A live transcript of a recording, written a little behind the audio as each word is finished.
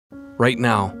Right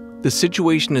now, the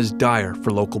situation is dire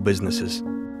for local businesses.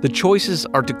 The choices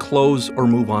are to close or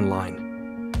move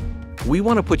online. We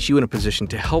want to put you in a position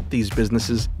to help these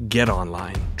businesses get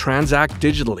online, transact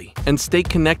digitally, and stay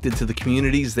connected to the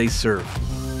communities they serve.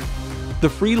 The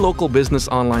free Local Business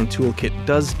Online Toolkit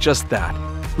does just that.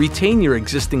 Retain your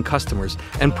existing customers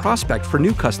and prospect for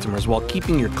new customers while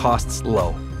keeping your costs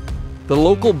low. The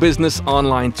Local Business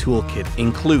Online Toolkit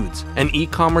includes an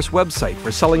e-commerce website for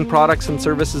selling products and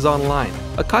services online,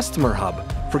 a customer hub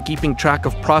for keeping track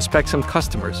of prospects and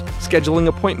customers, scheduling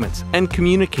appointments, and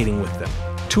communicating with them,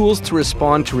 tools to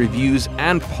respond to reviews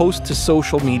and post to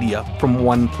social media from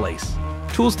one place,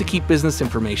 tools to keep business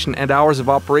information and hours of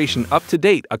operation up to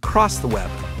date across the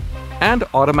web, and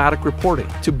automatic reporting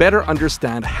to better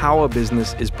understand how a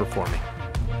business is performing.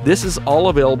 This is all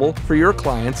available for your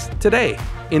clients today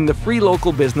in the free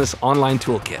Local Business Online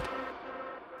Toolkit.